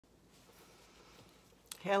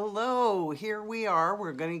Hello, here we are.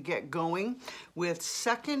 We're going to get going with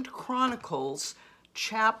 2 Chronicles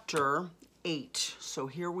chapter 8. So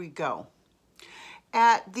here we go.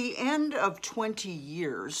 At the end of 20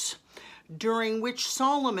 years, during which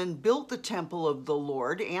Solomon built the temple of the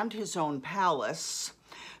Lord and his own palace,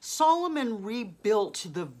 Solomon rebuilt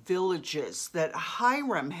the villages that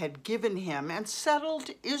Hiram had given him and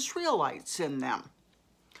settled Israelites in them.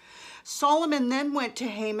 Solomon then went to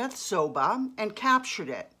Hamath Zobah and captured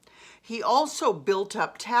it. He also built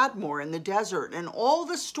up Tadmor in the desert and all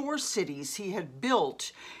the store cities he had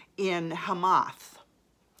built in Hamath.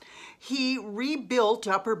 He rebuilt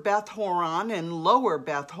Upper Beth Horon and Lower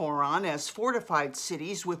Beth Horon as fortified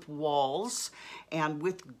cities with walls and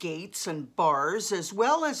with gates and bars, as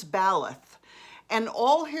well as Baalath, and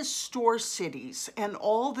all his store cities and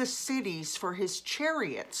all the cities for his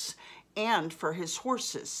chariots and for his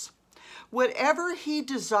horses. Whatever he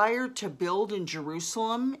desired to build in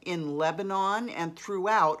Jerusalem, in Lebanon, and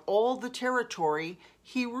throughout all the territory,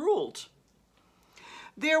 he ruled.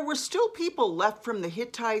 There were still people left from the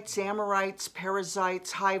Hittites, Amorites,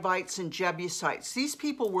 Perizzites, Hivites, and Jebusites. These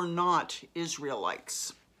people were not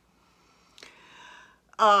Israelites.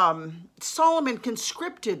 Solomon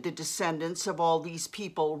conscripted the descendants of all these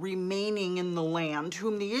people remaining in the land,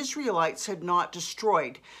 whom the Israelites had not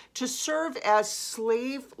destroyed, to serve as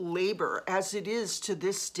slave labor, as it is to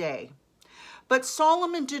this day. But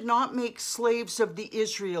Solomon did not make slaves of the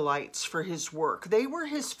Israelites for his work. They were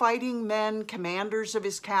his fighting men, commanders of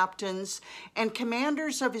his captains, and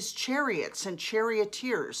commanders of his chariots and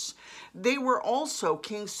charioteers. They were also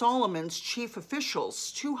King Solomon's chief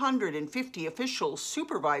officials, 250 officials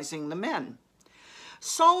supervising the men.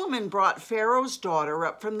 Solomon brought Pharaoh's daughter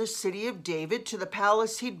up from the city of David to the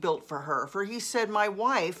palace he'd built for her, for he said, "My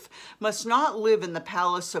wife must not live in the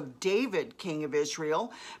palace of David, king of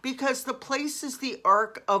Israel, because the places the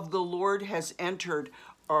ark of the Lord has entered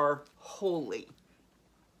are holy."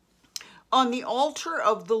 On the altar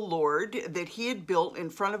of the Lord that he had built in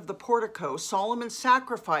front of the portico, Solomon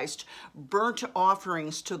sacrificed burnt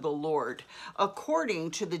offerings to the Lord,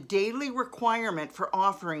 according to the daily requirement for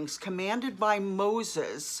offerings commanded by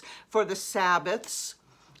Moses for the Sabbaths,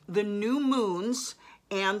 the new moons,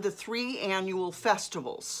 and the 3 annual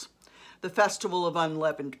festivals: the festival of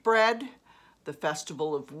unleavened bread, the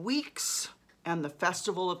festival of weeks, and the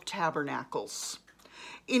festival of tabernacles.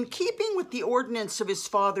 In keeping with the ordinance of his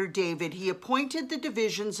father David, he appointed the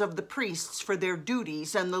divisions of the priests for their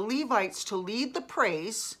duties and the Levites to lead the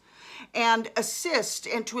praise and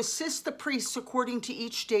to assist the priests according to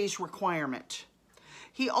each day's requirement.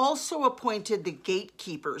 He also appointed the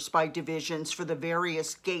gatekeepers by divisions for the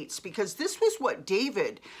various gates, because this was what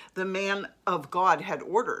David, the man of God, had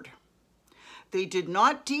ordered. They did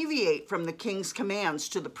not deviate from the king's commands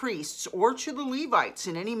to the priests or to the Levites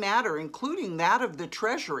in any matter, including that of the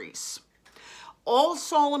treasuries. All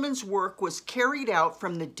Solomon's work was carried out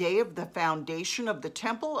from the day of the foundation of the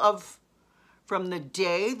temple of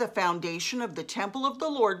the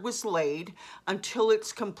Lord was laid until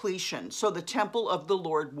its completion. So the temple of the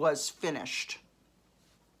Lord was finished.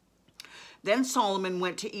 Then Solomon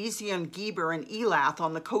went to Ezion-Geber and Elath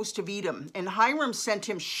on the coast of Edom, and Hiram sent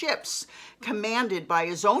him ships commanded by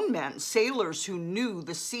his own men, sailors who knew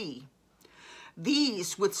the sea.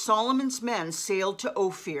 These, with Solomon's men, sailed to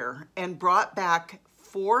Ophir and brought back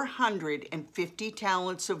 450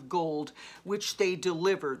 talents of gold, which they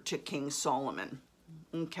delivered to King Solomon.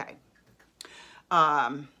 Okay.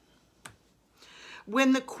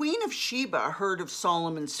 When the Queen of Sheba heard of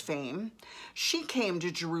Solomon's fame, she came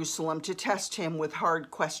to Jerusalem to test him with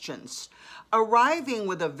hard questions. Arriving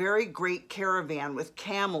with a very great caravan with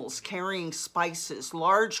camels carrying spices,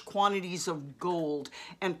 large quantities of gold,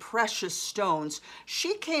 and precious stones,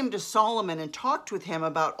 she came to Solomon and talked with him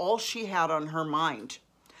about all she had on her mind.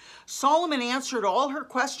 Solomon answered all her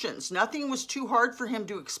questions. Nothing was too hard for him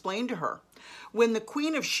to explain to her. When the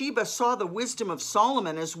Queen of Sheba saw the wisdom of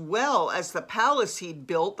Solomon, as well as the palace he'd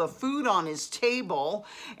built, the food on his table,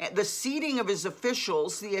 the seating of his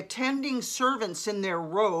officials, the attending servants in their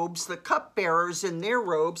robes, the cupbearers in their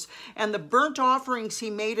robes, and the burnt offerings he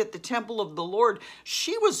made at the temple of the Lord,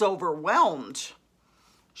 she was overwhelmed.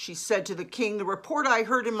 She said to the king, "The report I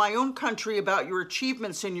heard in my own country about your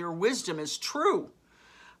achievements and your wisdom is true.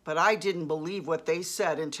 But I didn't believe what they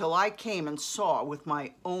said until I came and saw with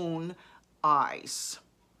my own eyes.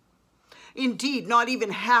 Indeed, not even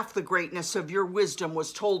half the greatness of your wisdom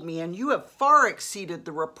was told me, and you have far exceeded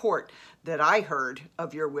the report that I heard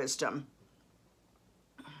of your wisdom.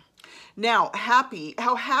 Now,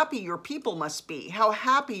 how happy your people must be, how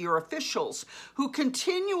happy your officials who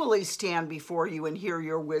continually stand before you and hear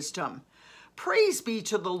your wisdom. Praise be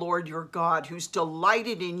to the Lord your God, who's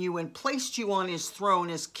delighted in you and placed you on his throne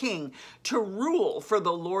as king to rule for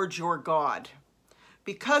the Lord your God.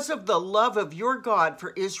 Because of the love of your God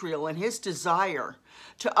for Israel and his desire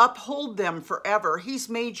to uphold them forever, he's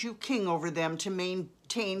made you king over them to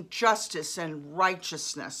maintain justice and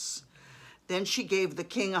righteousness. Then she gave the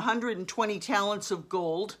king 120 talents of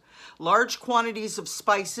gold, large quantities of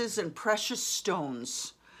spices, and precious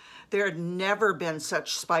stones. There had never been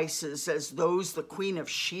such spices as those the Queen of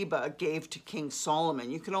Sheba gave to King Solomon.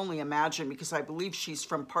 You can only imagine, because I believe she's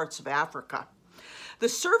from parts of Africa. The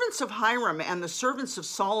servants of Hiram and the servants of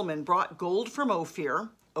Solomon brought gold from Ophir,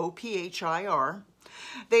 O-P-H-I-R.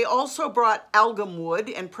 They also brought algum wood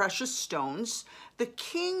and precious stones. The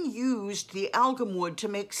king used the algum wood to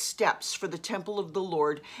make steps for the temple of the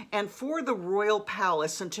Lord and for the royal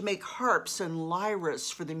palace, and to make harps and lyres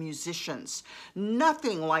for the musicians.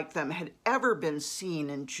 Nothing like them had ever been seen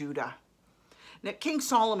in Judah. Now, King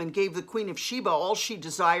Solomon gave the Queen of Sheba all she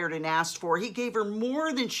desired and asked for. He gave her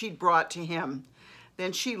more than she'd brought to him.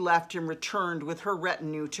 Then she left and returned with her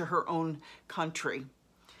retinue to her own country.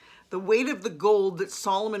 The weight of the gold that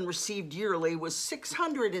Solomon received yearly was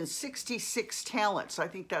 666 talents. I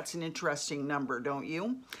think that's an interesting number, don't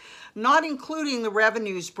you? Not including the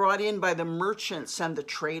revenues brought in by the merchants and the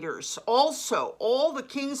traders. Also, all the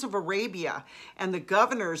kings of Arabia and the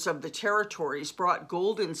governors of the territories brought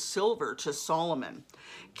gold and silver to Solomon.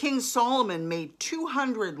 King Solomon made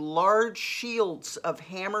 200 large shields of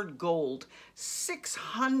hammered gold.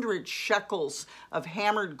 600 shekels of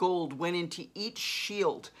hammered gold went into each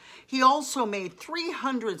shield. He also made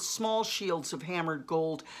 300 small shields of hammered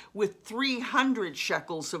gold with 300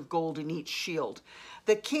 shekels of gold in each shield.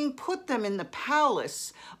 The king put them in the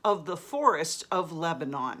palace of the forest of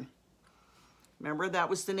Lebanon. Remember, that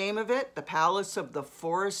was the name of it? The palace of the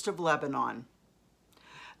forest of Lebanon.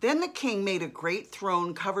 Then the king made a great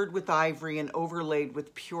throne covered with ivory and overlaid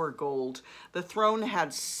with pure gold. The throne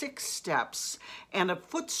had 6 steps, and a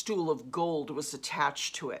footstool of gold was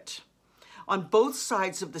attached to it. On both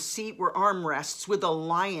sides of the seat were armrests with a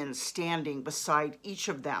lion standing beside each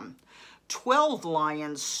of them. 12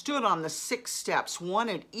 lions stood on the 6 steps, one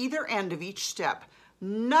at either end of each step.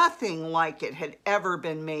 Nothing like it had ever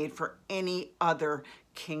been made for any other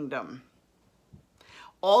kingdom.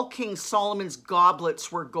 All King Solomon's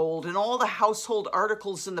goblets were gold, and all the household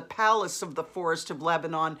articles in the palace of the forest of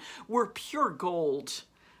Lebanon were pure gold.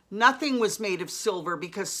 Nothing was made of silver,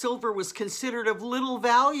 because silver was considered of little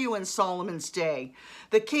value in Solomon's day.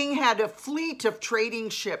 The king had a fleet of trading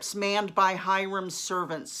ships manned by Hiram's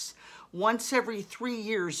servants. Once every 3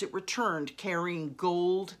 years it returned, carrying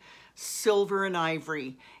gold, silver, and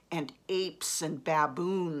ivory, and apes and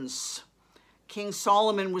baboons. King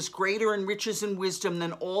Solomon was greater in riches and wisdom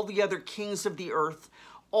than all the other kings of the earth.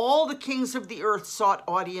 All the kings of the earth sought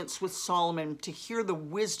audience with Solomon to hear the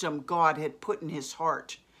wisdom God had put in his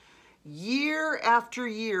heart. Year after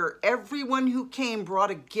year, everyone who came brought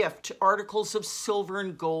a gift, articles of silver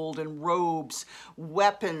and gold and robes,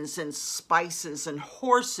 weapons and spices and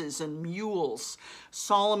horses and mules.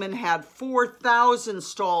 Solomon had 4,000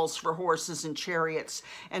 stalls for horses and chariots,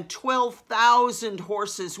 and 12,000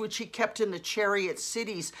 horses, which he kept in the chariot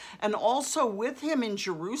cities, and also with him in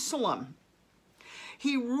Jerusalem.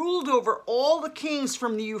 He ruled over all the kings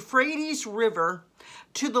from the Euphrates River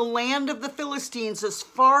to the land of the Philistines as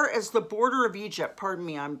far as the border of Egypt. Pardon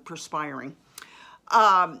me, I'm perspiring.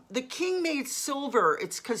 The king made silver.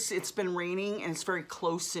 It's because it's been raining and it's very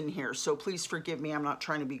close in here, so please forgive me. I'm not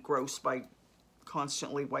trying to be gross by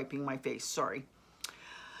constantly wiping my face. Sorry.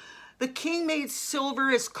 The king made silver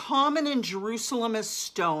as common in Jerusalem as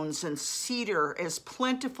stones, and cedar as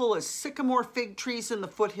plentiful as sycamore fig trees in the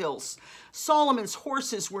foothills. Solomon's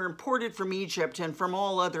horses were imported from Egypt and from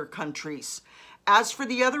all other countries. As for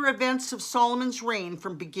the other events of Solomon's reign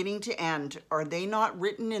from beginning to end, are they not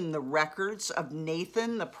written in the records of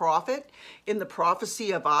Nathan the prophet, in the prophecy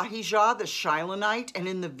of Ahijah the Shilonite, and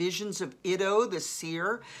in the visions of Iddo the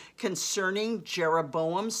seer concerning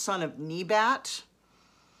Jeroboam son of Nebat?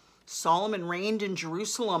 Solomon reigned in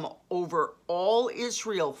Jerusalem over all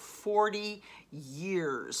Israel 40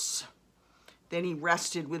 years. Then he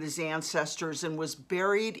rested with his ancestors and was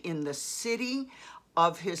buried in the city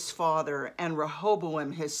of his father, and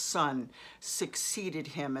Rehoboam his son succeeded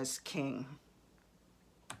him as king.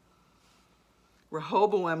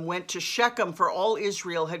 Rehoboam went to Shechem, for all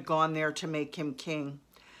Israel had gone there to make him king.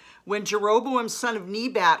 When Jeroboam son of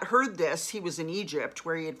Nebat heard this, he was in Egypt,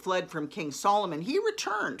 where he had fled from King Solomon. He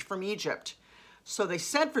returned from Egypt. So they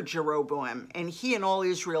sent for Jeroboam, and he and all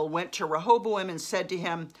Israel went to Rehoboam and said to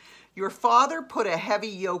him, Your father put a heavy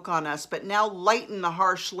yoke on us, but now lighten the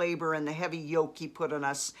harsh labor and the heavy yoke he put on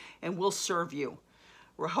us, and we'll serve you.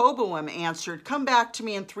 Rehoboam answered, come back to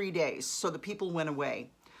me in 3 days. So the people went away.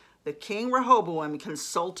 The king Rehoboam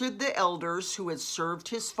consulted the elders who had served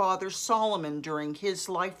his father Solomon during his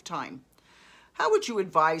lifetime. How would you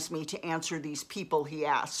advise me to answer these people, he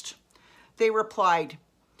asked. They replied,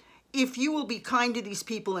 if you will be kind to these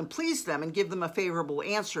people and please them and give them a favorable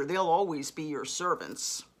answer, they'll always be your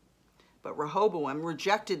servants. But Rehoboam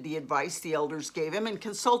rejected the advice the elders gave him and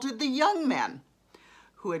consulted the young men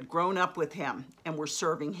who had grown up with him and were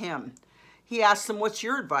serving him. He asked them, what's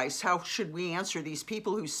your advice? How should we answer these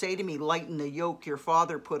people who say to me, lighten the yoke your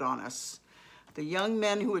father put on us? The young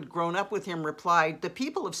men who had grown up with him replied, the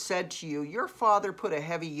people have said to you, your father put a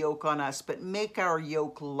heavy yoke on us, but make our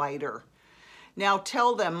yoke lighter. Now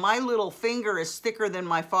tell them, my little finger is thicker than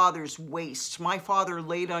my father's waist. My father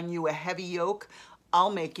laid on you a heavy yoke.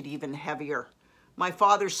 I'll make it even heavier. My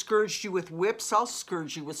father scourged you with whips. I'll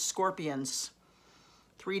scourge you with scorpions.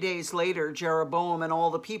 3 days later, Jeroboam and all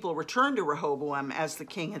the people returned to Rehoboam as the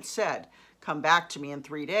king had said, come back to me in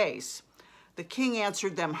 3 days. The king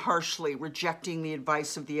answered them harshly, rejecting the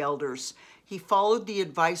advice of the elders. He followed the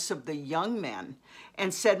advice of the young men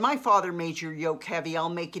and said, my father made your yoke heavy. I'll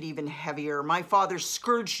make it even heavier. My father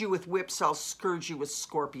scourged you with whips. I'll scourge you with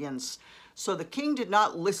scorpions. So the king did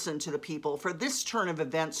not listen to the people, for this turn of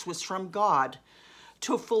events was from God,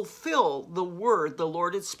 to fulfill the word the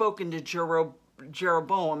Lord had spoken to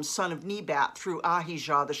Jeroboam, son of Nebat, through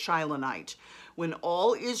Ahijah the Shilonite. When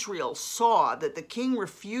all Israel saw that the king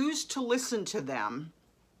refused to listen to them,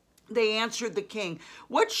 they answered the king,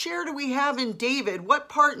 what share do we have in David? What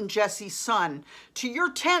part in Jesse's son? To your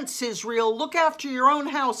tents, Israel. Look after your own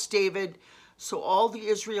house, David. So all the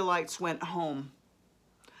Israelites went home.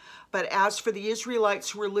 But as for the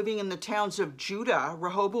Israelites who were living in the towns of Judah,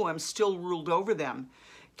 Rehoboam still ruled over them.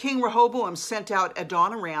 King Rehoboam sent out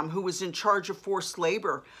Adoniram, who was in charge of forced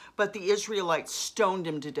labor, but the Israelites stoned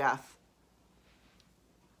him to death.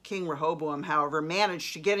 King Rehoboam, however,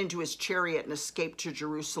 managed to get into his chariot and escape to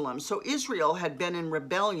Jerusalem. So Israel has been in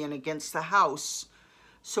rebellion against the house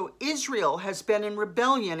of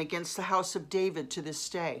David to this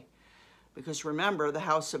day. Because remember, the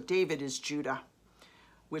house of David is Judah,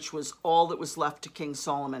 which was all that was left to King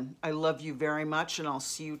Solomon. I love you very much, and I'll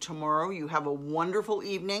see you tomorrow. You have a wonderful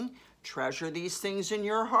evening. Treasure these things in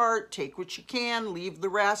your heart. Take what you can, leave the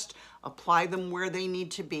rest. Apply them where they need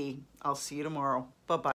to be. I'll see you tomorrow. Bye-bye.